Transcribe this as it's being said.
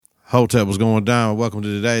Hotep, what's going down? Welcome to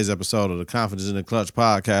today's episode of the Confidence in the Clutch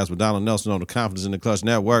podcast with Donald Nelson on the Confidence in the Clutch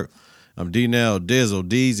Network. I'm D-Nell, Dizzle,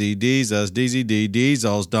 DZ, Deezus, DZD,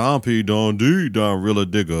 Deezos, Don P, Don D, Don Rilla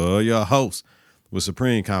Digger, your host with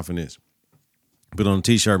supreme confidence. Put on a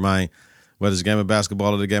t-shirt, man. Whether it's a game of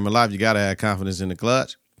basketball or the game of life, you got to have confidence in the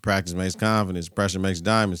clutch. Practice makes confidence. Pressure makes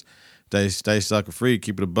diamonds. Stay sucker free.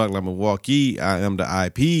 Keep it a buck like Milwaukee. I am the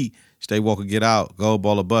IP. Stay woke or get out. Gold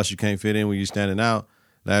ball or bust. You can't fit in when you're standing out.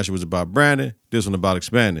 Last year was about branding. This one about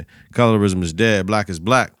expanding. Colorism is dead. Black is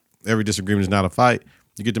black. Every disagreement is not a fight.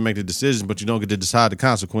 You get to make the decisions, but you don't get to decide the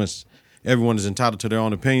consequences. Everyone is entitled to their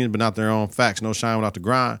own opinions, but not their own facts. No shine without the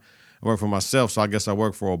grind. I work for myself, so I guess I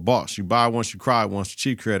work for a boss. You buy once, you cry once.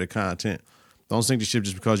 Cheap creative content. Don't sink the ship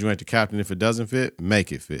just because you ain't the captain. If it doesn't fit,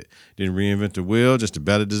 make it fit. Didn't reinvent the wheel, just a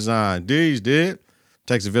better design. D's did.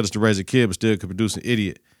 Takes a village to raise a kid, but still could produce an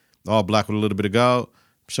idiot. All black with a little bit of gold.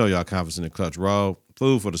 Show y'all confidence in the clutch roll.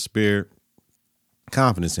 Food for the spirit.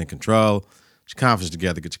 Confidence in control. Get your confidence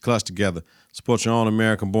together. Get your clutch together. Support your own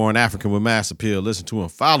American-born African with mass appeal. Listen to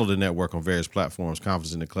and follow the network on various platforms.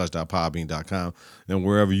 ConfidenceInTheClutch.podbean.com. And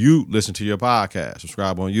wherever you listen to your podcast.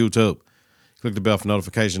 Subscribe on YouTube. Click the bell for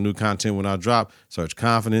notification. New content when I drop. Search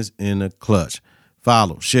Confidence in the Clutch.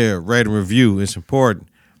 Follow, share, rate, and review. It's important.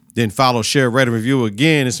 Then follow, share, rate, and review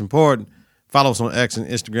again. It's important. Follow us on X and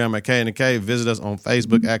Instagram at KITK. Visit us on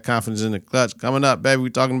Facebook at Confidence in the Clutch. Coming up, baby, we're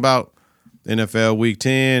talking about NFL Week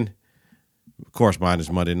 10. Of course,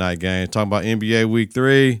 minus Monday night game. Talking about NBA Week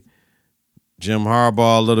 3. Jim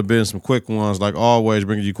Harbaugh a little bit and some quick ones. Like always,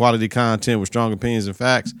 bringing you quality content with strong opinions and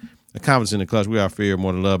facts. The Confidence in the Clutch. We are fear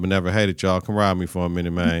more than love, but never hated, y'all. Come ride me for a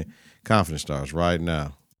minute, man. Confidence starts right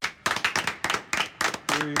now.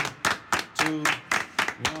 3, 2,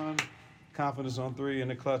 1. Confidence on 3, in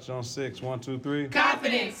the clutch on 6. 1, 2, 3.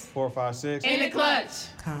 Confidence. 4, 5, 6. In the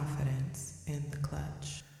clutch. Confidence in the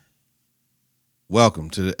clutch. Welcome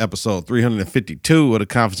to episode 352 of the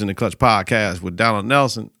Confidence in the Clutch podcast with Donald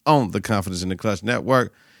Nelson on the Confidence in the Clutch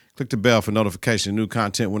Network. Click the bell for notification. New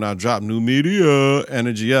content when I drop. New media.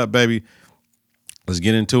 Energy up, baby. Let's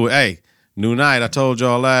get into it. Hey, new night. I told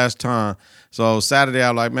y'all last time. So Saturday,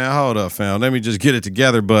 I'm like, man, hold up, fam. Let me just get it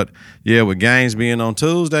together. But, yeah, with games being on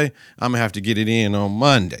Tuesday, I'm going to have to get it in on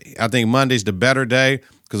Monday. I think Monday's the better day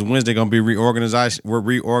because Wednesday going to be reorganization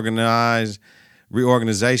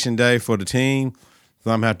day for the team. So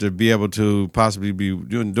I'm going to have to be able to possibly be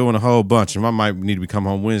doing a whole bunch. And I might need to come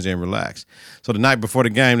home Wednesday and relax. So the night before the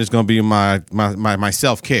game is going to be my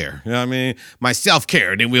self-care. You know what I mean? My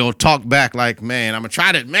self-care. Then we'll talk back like, man, I'm going to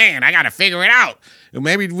try to, I got to figure it out.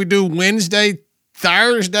 Maybe we do Wednesday,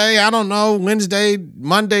 Thursday. I don't know. Monday,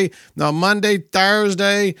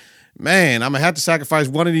 Thursday. Man, I'm going to have to sacrifice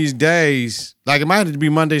one of these days. Like it might have to be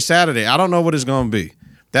Monday, Saturday. I don't know what it's going to be.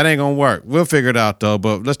 That ain't going to work. We'll figure it out, though.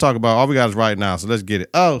 But let's talk about all we got is right now. So let's get it.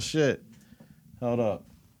 Oh, shit. Hold up.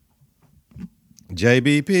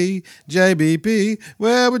 JBP,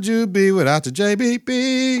 where would you be without the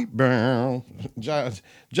JBP? Joe,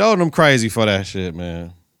 I'm crazy for that shit,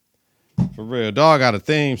 man. For real. Dog got a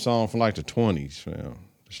theme song from like the 20s, man.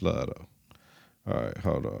 Just love, though. All right,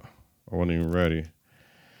 hold up. I wasn't even ready.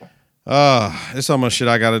 There's so much shit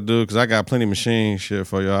I got to do because I got plenty of machine shit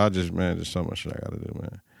for y'all. There's so much shit I got to do,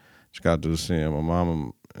 man. Just got to do seeing my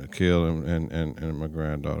mama kill and my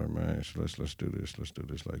granddaughter, man. So let's do this. Let's do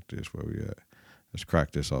this like this. Where we at? Let's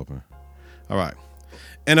crack this open. All right.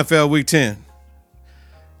 NFL Week 10.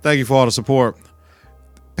 Thank you for all the support.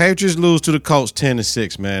 Patriots lose to the Colts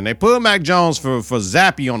 10-6, man. They put Mac Jones for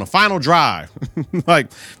Zappy on the final drive. Like,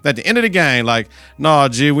 at the end of the game, like, nah,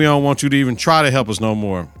 G, we don't want you to even try to help us no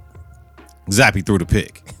more. Zappy threw the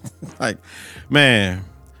pick. Like, man,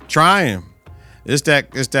 trying.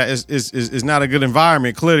 It's not a good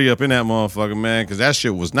environment clearly up in that motherfucker, man, because that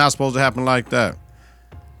shit was not supposed to happen like that.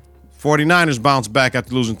 49ers bounced back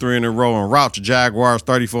after losing 3 in a row en route to Jaguars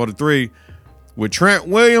 34-3. With Trent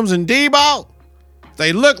Williams and Debo,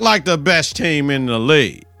 they look like the best team in the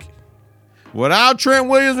league. Without Trent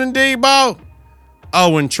Williams and Debo,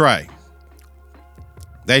 Owen Trey.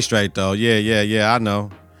 They straight, though. Yeah, I know.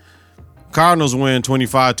 Cardinals win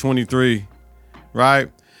 25-23, right?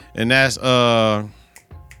 And that's, fuck,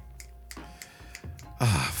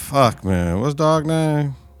 man. What's dog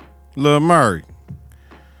name? Lil Murray.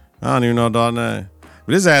 I don't even know dog name.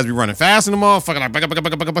 But his ass be running fast in the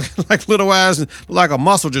motherfucker, like little ass, like a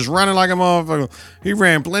muscle just running like a motherfucker. He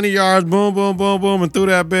ran plenty yards, boom, boom, boom, boom, and threw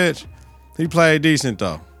that bitch. He played decent,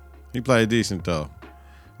 though.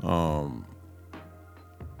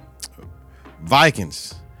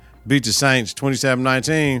 Vikings beat the Saints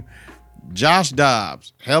 27-19. Josh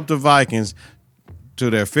Dobbs helped the Vikings to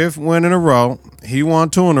their 5th win in a row. He won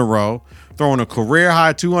 2 in a row, throwing a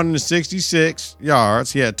career-high 266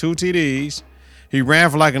 yards. He had 2 TDs. He ran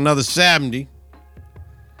for like another 70.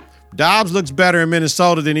 Dobbs looks better in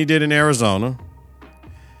Minnesota than he did in Arizona.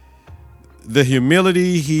 The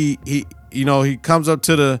humility he comes up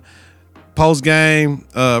to the post-game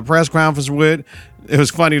press conference with. It was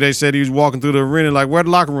funny. They said he was walking through the arena like, where the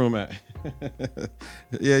locker room at?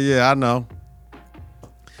 yeah, I know.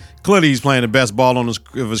 Clearly, he's playing the best ball of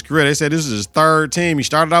his career. They said this is his 3rd team. He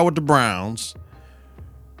started out with the Browns.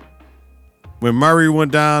 When Murray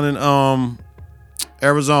went down in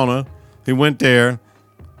Arizona, he went there.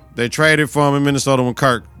 They traded for him in Minnesota when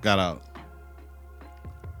Kirk got out.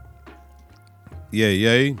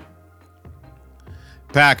 Yay.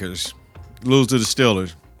 Packers lose to the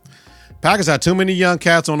Steelers. Packers had too many young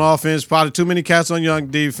cats on offense, probably too many cats on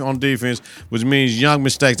defense, which means young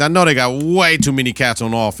mistakes. I know they got way too many cats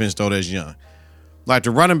on offense, though, that's young. Like,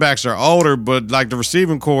 the running backs are older, but, like, the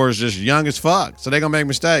receiving core is just young as fuck, so they're going to make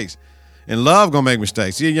mistakes. And Love going to make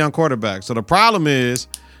mistakes. He's a young quarterback. So the problem is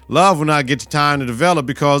Love will not get the time to develop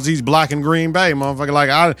because he's blocking Green Bay, motherfucker.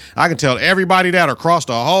 Like, I can tell everybody that across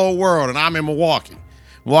the whole world, and I'm in Milwaukee.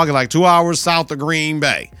 Milwaukee, like 2 hours south of Green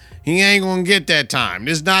Bay. He ain't going to get that time.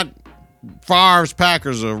 It's not Favre's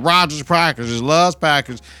Packers or Rodgers Packers. It's Love's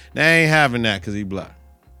Packers. They ain't having that because he black.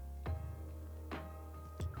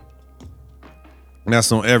 And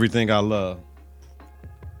that's on everything I love.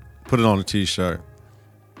 Put it on a t-shirt.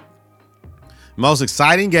 Most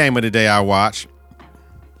exciting game of the day I watched.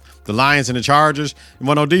 The Lions and the Chargers. It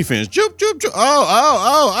wasn't no defense. Joop, joop, joop.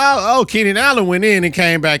 Oh. Keenan Allen went in and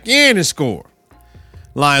came back in and scored.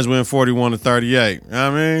 Lions win 41-38. You know what I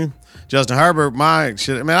mean? Justin Herbert, I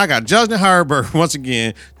got Justin Herbert once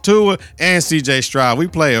again, Tua and CJ Stroud. We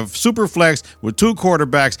play a super flex with 2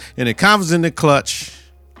 quarterbacks and it confidence in the clutch.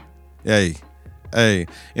 Hey, and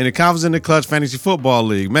it confidence in the clutch fantasy football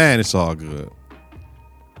league. Man, it's all good.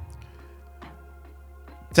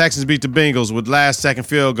 Texans beat the Bengals with last-second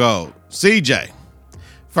field goal. CJ,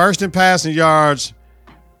 first in passing yards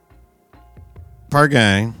per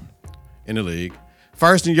game in the league.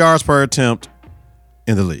 First in yards per attempt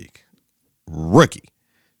in the league. Rookie.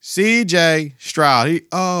 CJ Stroud. He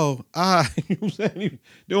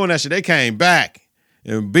doing that shit. They came back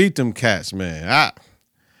and beat them cats, man.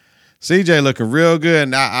 CJ looking real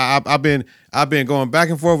good. And I've been going back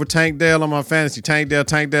and forth with Tank Dell on my fantasy. Tank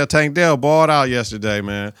Dell balled out yesterday,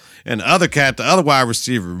 man. And the other cat, the other wide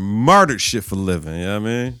receiver, murdered shit for a living. You know what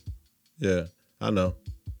I mean? Yeah, I know.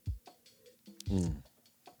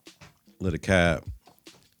 Little cat.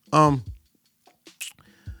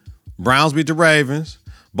 Browns beat the Ravens.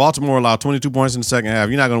 Baltimore allowed 22 points in the second half.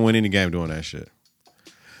 You're not going to win any game doing that shit.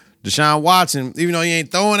 Deshaun Watson, even though he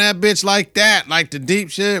ain't throwing that bitch like that, like the deep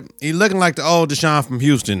shit, he looking like the old Deshaun from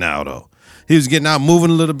Houston now, though. He was getting out, moving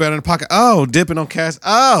a little better in the pocket. Oh, dipping on cast.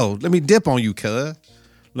 Oh, let me dip on you, cuz.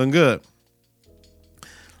 Looking good.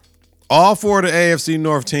 All 4 of the AFC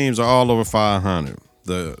North teams are all over 500.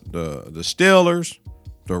 The Steelers,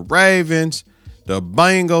 the Ravens, the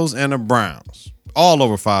Bengals, and the Browns. All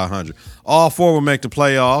over 500. All 4 will make the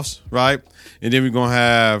playoffs, right? And then we're going to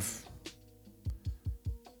have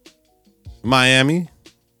Miami,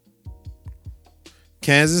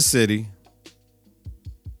 Kansas City,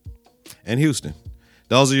 and Houston.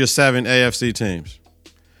 Those are your 7 AFC teams.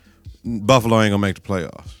 Buffalo ain't going to make the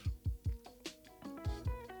playoffs.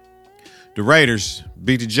 The Raiders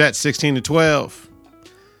beat the Jets 16-12.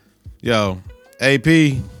 Yo,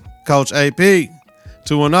 AP, Coach AP,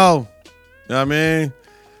 2-0. You know what I mean?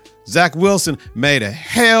 Zach Wilson made a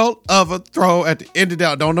hell of a throw at the end of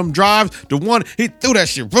that. On them drives, the one, he threw that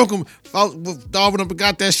shit, broke him, Darwin up and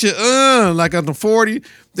got that shit, like on the 40.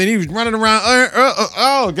 Then he was running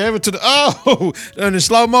around, gave it to and in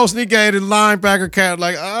slow motion, he gave the linebacker cat,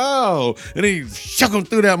 like, and he shook him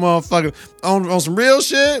through that motherfucker on some real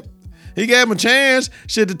shit. He gave him a chance.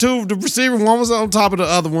 Shit, the receiver, one was on top of the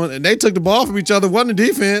other one, and they took the ball from each other. Wasn't the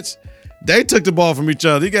defense. They took the ball from each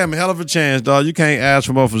other. He gave him a hell of a chance, dog. You can't ask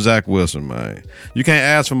for more from Zach Wilson, man.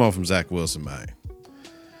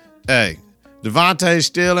 Hey, Devontae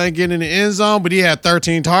still ain't getting in the end zone, but he had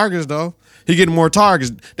 13 targets, though. He getting more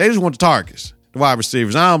targets. They just want the targets, the wide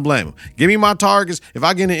receivers. I don't blame them. Give me my targets. If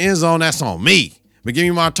I get in the end zone, that's on me. But give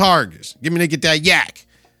me my targets. Give me to get that yak.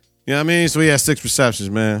 You know what I mean? So he had 6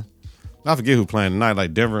 receptions, man. I forget who playing tonight,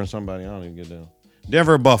 like Denver and somebody. I don't even get down.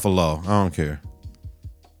 Denver or Buffalo. I don't care.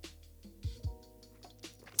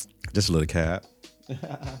 Just a little cat.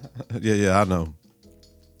 Yeah, I know.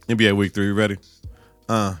 NBA week 3, you ready?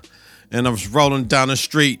 And I was rolling down the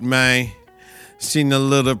street, man. Seen a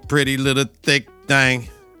little pretty little thick thing.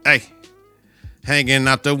 Hey, hanging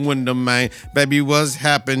out the window, man. Baby, what's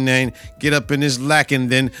happening? Get up in this lack and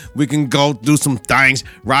then we can go do some things.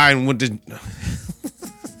 Riding with the...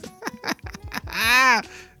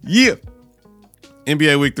 Yeah.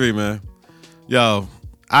 NBA Week 3, man. Yo,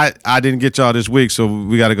 I didn't get y'all this week, so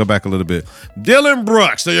we got to go back a little bit. Dylan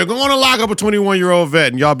Brooks. So you're going to lock up a 21-year-old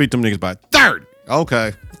vet, and y'all beat them niggas by 30.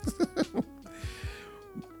 Okay.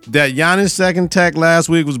 That Giannis second tech last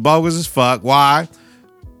week was bogus as fuck. Why?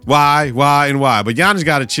 But Giannis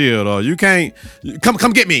got to chill, though. You can't...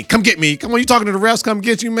 Come get me. Come on, you talking to the refs? Come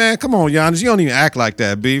get you, man. Come on, Giannis. You don't even act like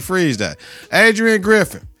that, B. Freeze that. Adrian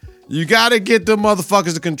Griffin. You got to get them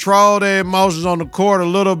motherfuckers to control their emotions on the court a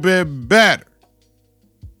little bit better.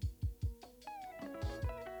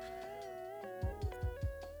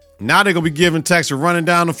 Now they're going to be giving texts for running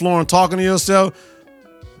down the floor and talking to yourself.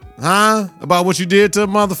 Huh? About what you did to a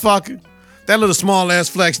motherfucker? That little small ass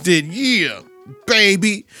flex did. Yeah,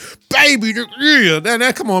 baby. Yeah.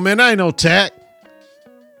 That, come on, man. That ain't no tack.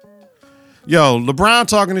 Yo, LeBron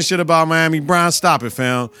talking this shit about Miami. Brian, stop it,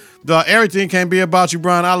 fam. Everything can't be about you,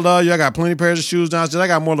 Brian. I love you. I got plenty of pairs of shoes downstairs. I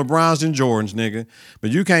got more LeBrons than Jordans, nigga.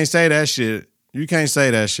 But you can't say that shit.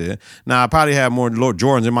 Now, I probably have more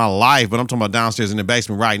Jordans in my life, but I'm talking about downstairs in the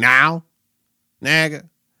basement right now. Nigga.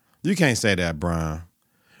 You can't say that, Brian.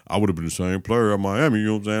 I would have been the same player at Miami, you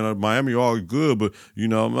know what I'm saying? Miami all good, but, you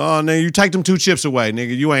know, nigga, you take them 2 chips away,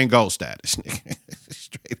 nigga. You ain't GOAT status, nigga.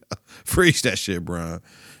 Straight up. Freeze that shit, Brian.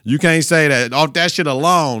 You can't say that. Off that shit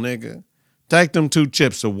alone, nigga. Take them 2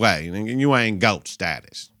 chips away, nigga. You ain't GOAT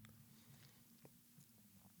status.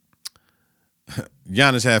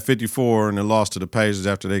 Giannis had 54 and then lost to the Pacers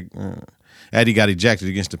after Eddie got ejected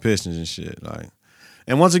against the Pistons and shit. Like,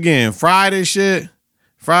 and once again, Friday, this NBA.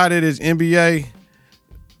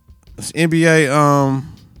 This NBA.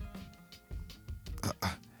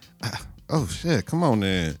 Oh shit! Come on,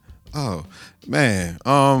 then. Oh man.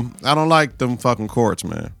 I don't like them fucking courts,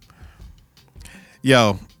 man.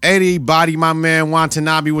 Yo, 80 body my man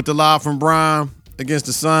Watanabe with the lob from Brian against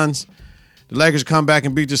the Suns. The Lakers come back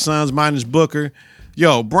and beat the Suns minus Booker.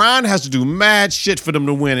 Yo, Brian has to do mad shit for them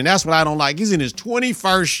to win, and that's what I don't like. He's in his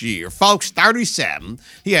 21st year. Folks, 37.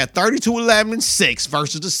 He had 32, 11, and 6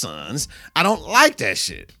 versus the Suns. I don't like that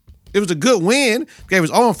shit. It was a good win. Gave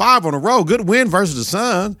us 0-5 on the road. Good win versus the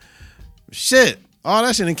Suns. Shit. All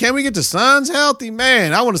that shit. And can we get the Suns healthy?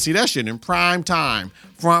 Man, I want to see that shit in prime time.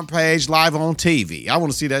 Front page, live on TV. I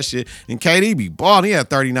want to see that shit. And KD be balling. He had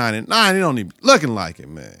 39 and 9. He don't even be looking like it,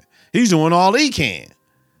 man. He's doing all he can.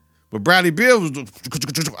 But Bradley Beal was, you know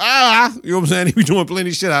what I'm saying? He be doing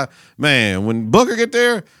plenty of shit. Man, when Booker get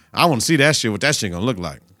there, I want to see that shit, what that shit gonna look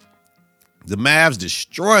like. The Mavs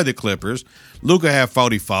destroy the Clippers. Luka had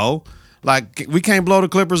 44. Like, we can't blow the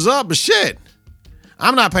Clippers up, but shit.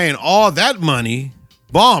 I'm not paying all that money,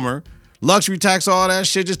 Balmer, luxury tax, all that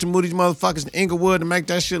shit, just to move these motherfuckers to Inglewood to make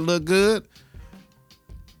that shit look good.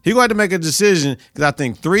 He going to have to make a decision because I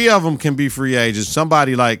think 3 of them can be free agents.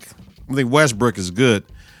 Somebody like, I think Westbrook is good,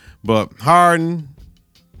 but Harden,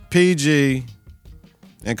 PG,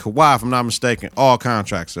 and Kawhi, if I'm not mistaken, all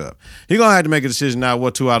contracts up. He going to have to make a decision now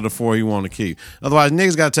what 2 out of the 4 he want to keep. Otherwise,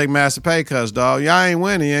 niggas got to take massive pay cuts, dog. Y'all ain't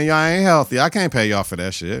winning and y'all ain't healthy. I can't pay y'all for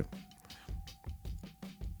that shit.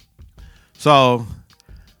 So,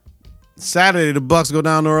 Saturday, the Bucks go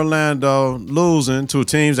down to Orlando, losing to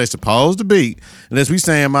teams they supposed to beat. And as we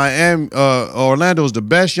saying, Miami, Orlando is the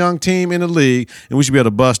best young team in the league, and we should be able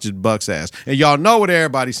to bust the Bucks' ass. And y'all know what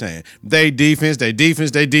everybody's saying. They defense. And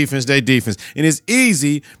it's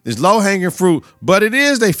easy. It's low-hanging fruit, but it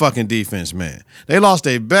is they fucking defense, man. They lost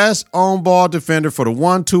their best on-ball defender for the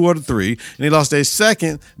 1, 2, or the 3, and they lost their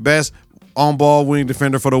second best on-ball winning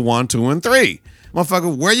defender for the 1, 2, and 3.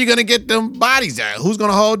 Motherfucker, where you going to get them bodies at? Who's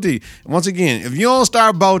going to hold D? And once again, if you don't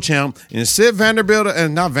start Beauchamp and sit Malik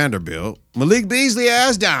Beasley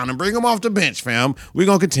ass down and bring him off the bench, fam, we're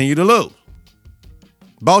going to continue to lose.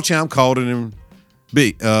 Beauchamp colder than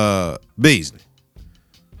Beasley.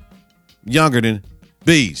 Younger than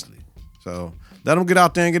Beasley. So let him get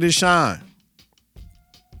out there and get his shine.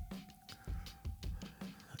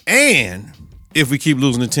 And if we keep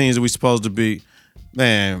losing the teams that we're supposed to beat,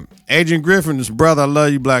 man, Adrian Griffin, his brother, I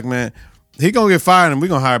love you, black man. He gonna get fired and we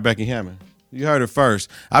gonna hire Becky Hammond. You heard it first.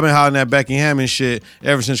 I've been hollering that Becky Hammond shit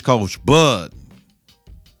ever since Coach Bud.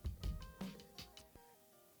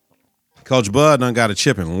 Coach Bud done got a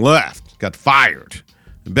chip and left. Got fired.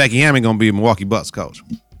 And Becky Hammond gonna be a Milwaukee Bucks coach.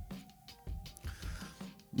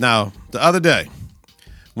 Now, the other day,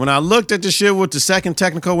 when I looked at the shit with the second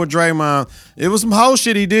technical with Draymond, it was some whole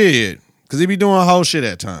shit he did. Because he be doing whole shit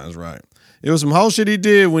at times, right? It was some whole shit he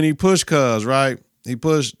did when he pushed Cuz, right? He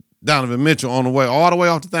pushed Donovan Mitchell on the way, all the way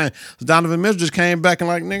off the thing. So Donovan Mitchell just came back and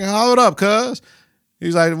like, nigga, hold up, cuz.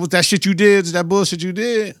 He's like, what that shit you did, that bullshit you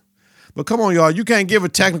did. But come on, y'all, you can't give a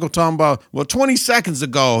technical talking about, well, 20 seconds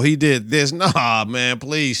ago he did this. Nah, man,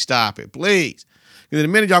 please stop it, please. Because in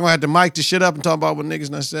a minute y'all gonna have to mic this shit up and talk about what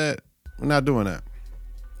niggas done said. We're not doing that.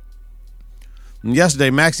 And yesterday,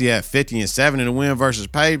 Maxey had 50 and 7 in the win versus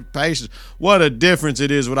Pacers. What a difference it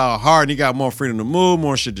is without Harden. He got more freedom to move,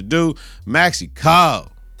 more shit to do. Maxey cold.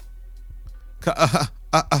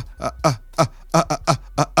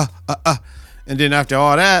 And then after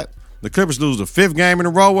all that, the Clippers lose the 5th game in a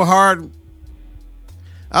row with Harden.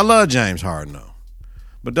 I love James Harden, though.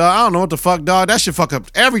 But, dog, I don't know what the fuck, dog. That shit fuck up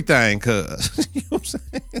everything, cuz. You know what I'm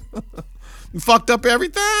saying? You fucked up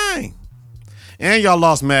everything. And y'all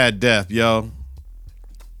lost Mad Death, yo.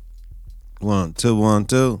 1, 2, 1,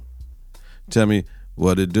 2. Tell me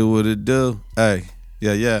what it do. Hey,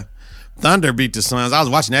 yeah. Thunder beat the Suns. I was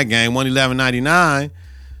watching that game, 111-99.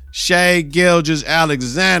 Shai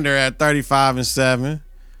Gilgeous-Alexander at 35 and 7.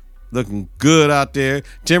 Looking good out there.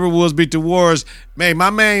 Timberwolves beat the Warriors. Man, my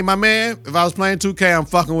man, if I was playing 2K, I'm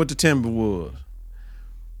fucking with the Timberwolves.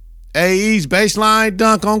 AE's baseline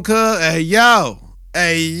dunk on cuz. Hey, yo.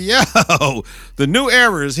 The new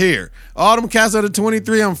era is here. All them cats under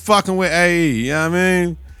 23, I'm fucking with AE. You know what I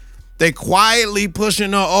mean? They quietly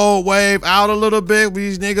pushing the old wave out a little bit.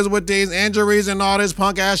 These niggas with these injuries and all this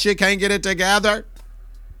punk ass shit can't get it together.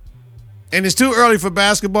 And it's too early for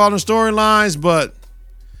basketball and storylines, but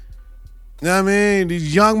you know what I mean?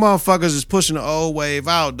 These young motherfuckers is pushing the old wave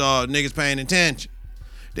out, dog. Niggas paying attention.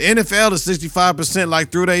 The NFL is 65%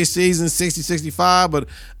 like through their season, 60-65, but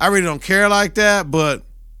I really don't care like that. But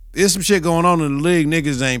there's some shit going on in the league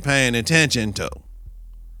niggas ain't paying attention to.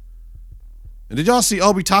 And did y'all see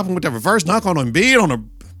Obi Toppin with that reverse dunk on Embiid on a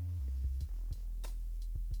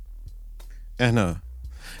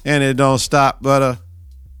and it don't stop, but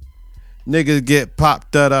niggas get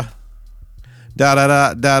popped da da.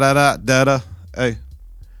 Hey,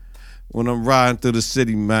 when I'm riding through the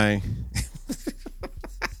city, man.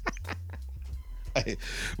 Hey,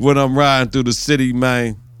 when I'm riding through the city,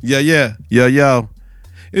 man. Yeah.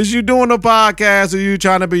 Is you doing a podcast or you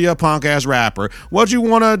trying to be a punk ass rapper? What you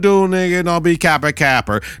want to do, nigga, don't be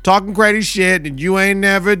capper. Talking crazy shit that you ain't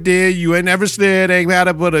never did. You ain't never slid. Ain't had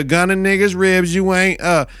to put a gun in niggas' ribs. You ain't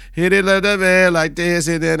hit it like this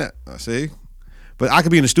and then. See? But I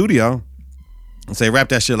could be in the studio and say, rap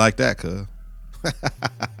that shit like that, cuz.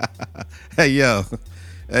 Hey, yo.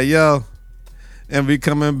 And we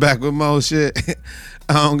coming back with more shit.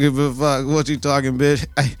 I don't give a fuck what you talking, bitch.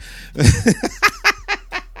 Hey.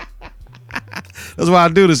 That's why I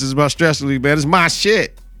do this. It's about stress relief, man. It's my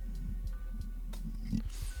shit.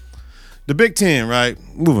 The Big Ten, right?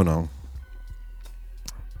 Moving on.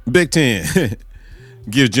 Big Ten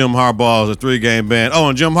gives Jim Harbaugh a 3-game ban. Oh,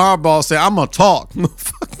 and Jim Harbaugh said, I'm going to talk.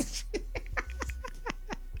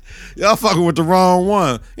 Y'all fucking with the wrong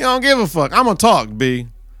one. You don't give a fuck. I'm going to talk, B.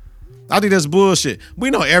 I think that's bullshit. We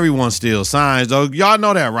know everyone steals signs, though. Y'all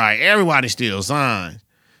know that, right? Everybody steals signs.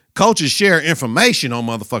 Coaches share information on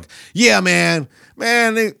motherfuckers. Yeah, man,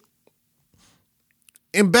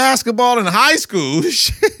 in basketball in high school,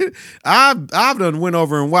 shit, I've done went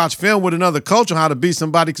over and watched film with another coach on how to beat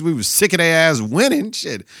somebody because we was sick of their ass winning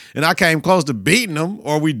shit. And I came close to beating them,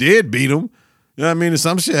 or we did beat them. You know what I mean? If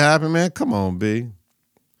some shit happened, man, come on, B.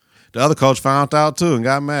 The other coach found out too and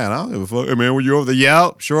got mad. I don't give a fuck. Hey, man, were you over there? Yeah,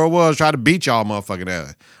 sure was. Try to beat y'all motherfucking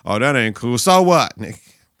ass. Oh, that ain't cool. So what, nigga?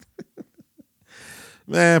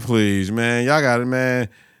 Man, please, man. Y'all got it, man.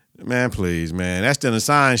 Man, please, man. That's still a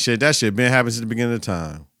sign shit. That shit been happening since the beginning of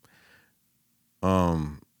time.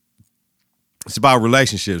 It's about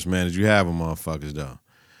relationships, man, that you have with motherfuckers, though.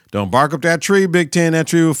 Don't bark up that tree, Big Ten. That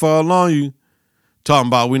tree will fall on you. Talking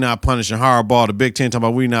about we not punishing Harbaugh. The Big Ten talking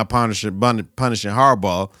about we not punishing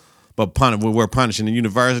Harbaugh, but we're punishing the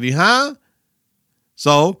university, huh?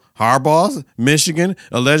 So Harbaugh, Michigan,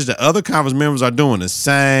 alleged that other conference members are doing the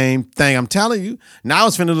same thing. I'm telling you. Now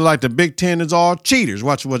it's finna look like the Big Ten is all cheaters.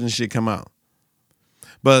 Watch what this shit come out.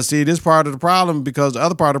 But see, this part of the problem, because the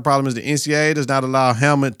other part of the problem is the NCAA does not allow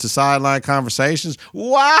helmet to sideline conversations.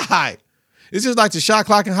 Why? It's just like the shot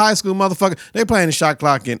clock in high school, motherfucker. They playing the shot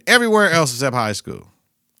clock in everywhere else except high school.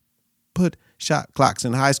 Put shot clocks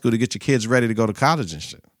in high school to get your kids ready to go to college and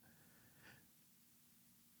shit.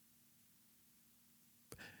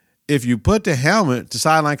 If you put the helmet to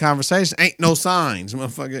sideline conversation, ain't no signs,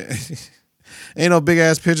 motherfucker. Ain't no big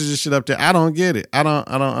ass pictures and shit up there. I don't get it. I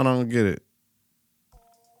don't get it.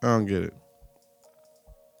 I don't get it.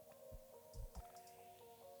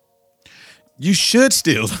 You should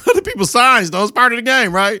steal other people's signs, though. It's part of the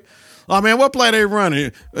game, right? Oh, man, what play they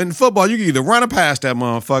running? In football, you can either run or pass that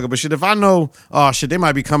motherfucker. But shit, if I know, oh, shit, they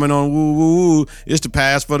might be coming on, woo, woo, woo, it's the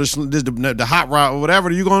pass for the hot route or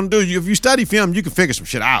whatever you're going to do. If you study film, you can figure some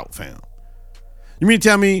shit out, fam. You mean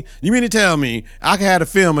to tell me I can have the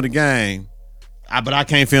film of the game, but I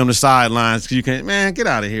can't film the sidelines because you can't? Man, get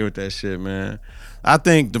out of here with that shit, man. I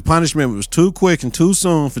think the punishment was too quick and too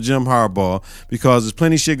soon for Jim Harbaugh because there's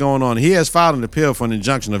plenty of shit going on. He has filed an appeal for an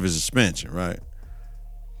injunction of his suspension, right?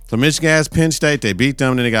 So Michigan has Penn State. They beat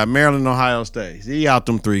them. Then they got Maryland and Ohio State. He out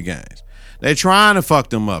them 3 games. They trying to fuck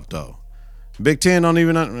them up, though. Big Ten don't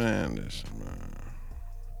even... Man,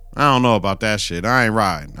 I don't know about that shit. I ain't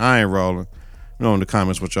riding. I ain't rolling. Know in the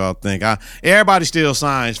comments what y'all think. Everybody still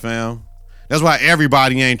signs, fam. That's why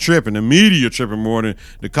everybody ain't tripping. The media tripping more than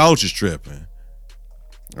the coaches tripping.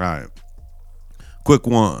 All right. Quick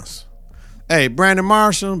ones. Hey, Brandon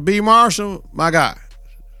Marshall, B. Marshall, my guy.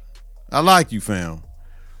 I like you, fam.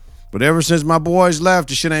 But ever since my boys left,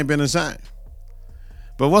 the shit ain't been the same.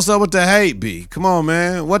 But what's up with the hate, B? Come on,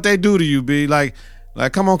 man. What they do to you, B? Like,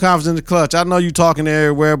 come on, Confidence in the Clutch. I know you talking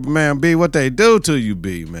everywhere, but, man, B, what they do to you,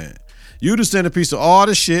 B, man? You the centerpiece of all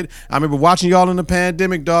the shit. I remember watching y'all in the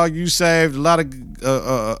pandemic, dog. You saved a lot of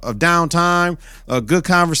downtime, good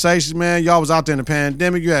conversations, man. Y'all was out there in the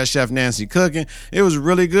pandemic. You had Chef Nancy cooking. It was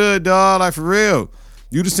really good, dog. Like, for real.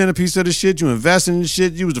 You the centerpiece of the shit. You invested in the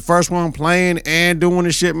shit. You was the first one playing and doing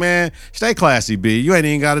the shit, man. Stay classy, B. You ain't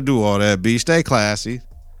even got to do all that, B. Stay classy.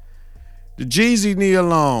 The Jeezy Nia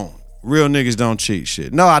Long, real niggas don't cheat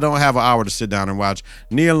shit. No, I don't have an hour to sit down and watch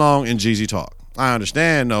Nia Long and Jeezy talk. I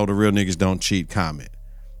understand, though, the real niggas don't cheat comment.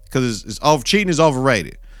 Because cheating is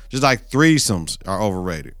overrated. Just like threesomes are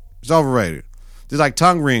overrated. It's overrated. Just like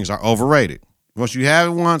tongue rings are overrated. Once you have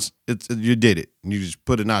it once, you did it. You just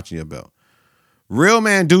put a notch in your belt. Real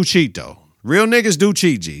men do cheat, though. Real niggas do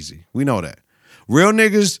cheat, Jeezy. We know that. Real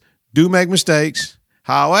niggas do make mistakes.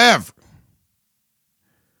 However,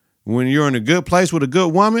 when you're in a good place with a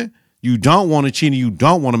good woman, you don't want to cheat and you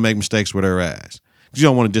don't want to make mistakes with her ass. You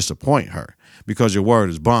don't want to disappoint her because your word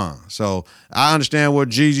is bond. So I understand what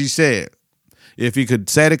Jeezy said. If he could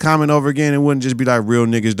say the comment over again, it wouldn't just be like real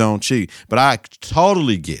niggas don't cheat. But I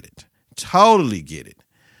totally get it. Totally get it.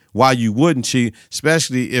 Why you wouldn't cheat,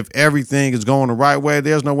 especially if everything is going the right way.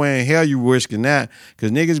 There's no way in hell you risking that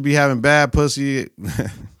because niggas be having bad pussy.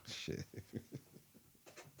 Shit.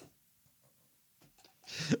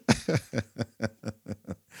 Let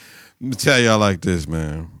me tell y'all like this,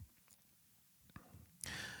 man.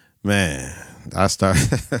 Man,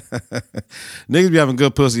 niggas be having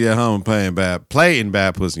good pussy at home and playing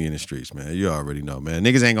bad pussy in the streets, man. You already know, man.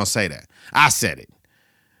 Niggas ain't gonna say that. I said it.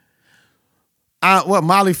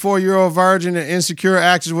 Molly, 4-year-old virgin and insecure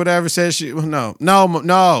actress, whatever, says she,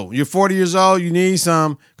 no. You're 40 years old, you need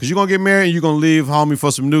some, because you're gonna get married and you're gonna leave homie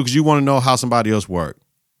for some new, because you wanna know how somebody else work.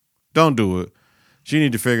 Don't do it. She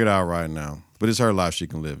need to figure it out right now. But it's her life she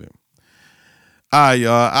can live in. All right,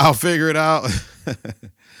 y'all. I'll figure it out.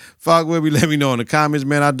 Fuck with me. Let me know in the comments,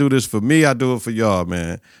 man. I do this for me. I do it for y'all,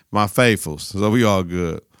 man. My faithfuls. So we all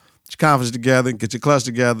good. Get your confidence together. Get your clutch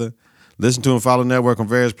together. Listen to and follow the network on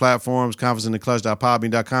various platforms.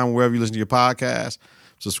 confidenceintheclutch.podbean.com, wherever you listen to your podcast.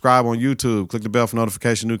 Subscribe on YouTube. Click the bell for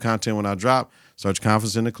notification new content when I drop. Search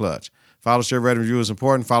Confidence in the Clutch. Follow, share, rate, and review is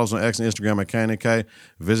important. Follow us on X and Instagram at KITK.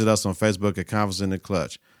 Visit us on Facebook at Confidence in the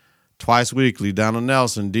Clutch. Twice weekly, Donald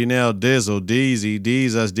Nelson, D-Nell, Dizzle, DZ,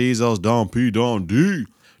 D's, us, D's, Don P, Don D.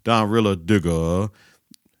 Don Rilla Digger,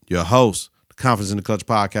 your host, the Confidence in the Clutch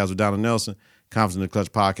podcast with Donald Nelson. Confidence in the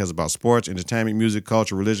Clutch podcast about sports, entertainment, music,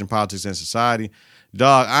 culture, religion, politics, and society.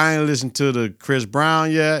 Dog, I ain't listened to the Chris Brown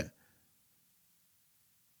yet.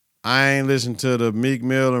 I ain't listened to the Meek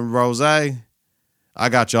Mill and Rose. I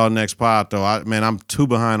got y'all next pod, though. I'm too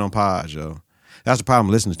behind on pods, yo. That's the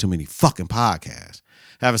problem, listening to too many fucking podcasts.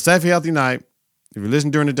 Have a safe, healthy night. If you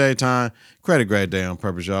listen during the daytime, create a great day on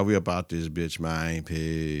purpose, y'all. We about this bitch, man.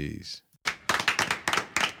 Peace.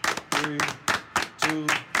 3, 2,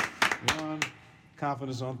 1.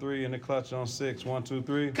 Confidence on 3, in the clutch on 6. 1, 2,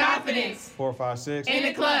 3. Confidence. 4, 5, 6. In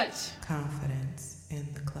the clutch. Confidence in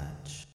the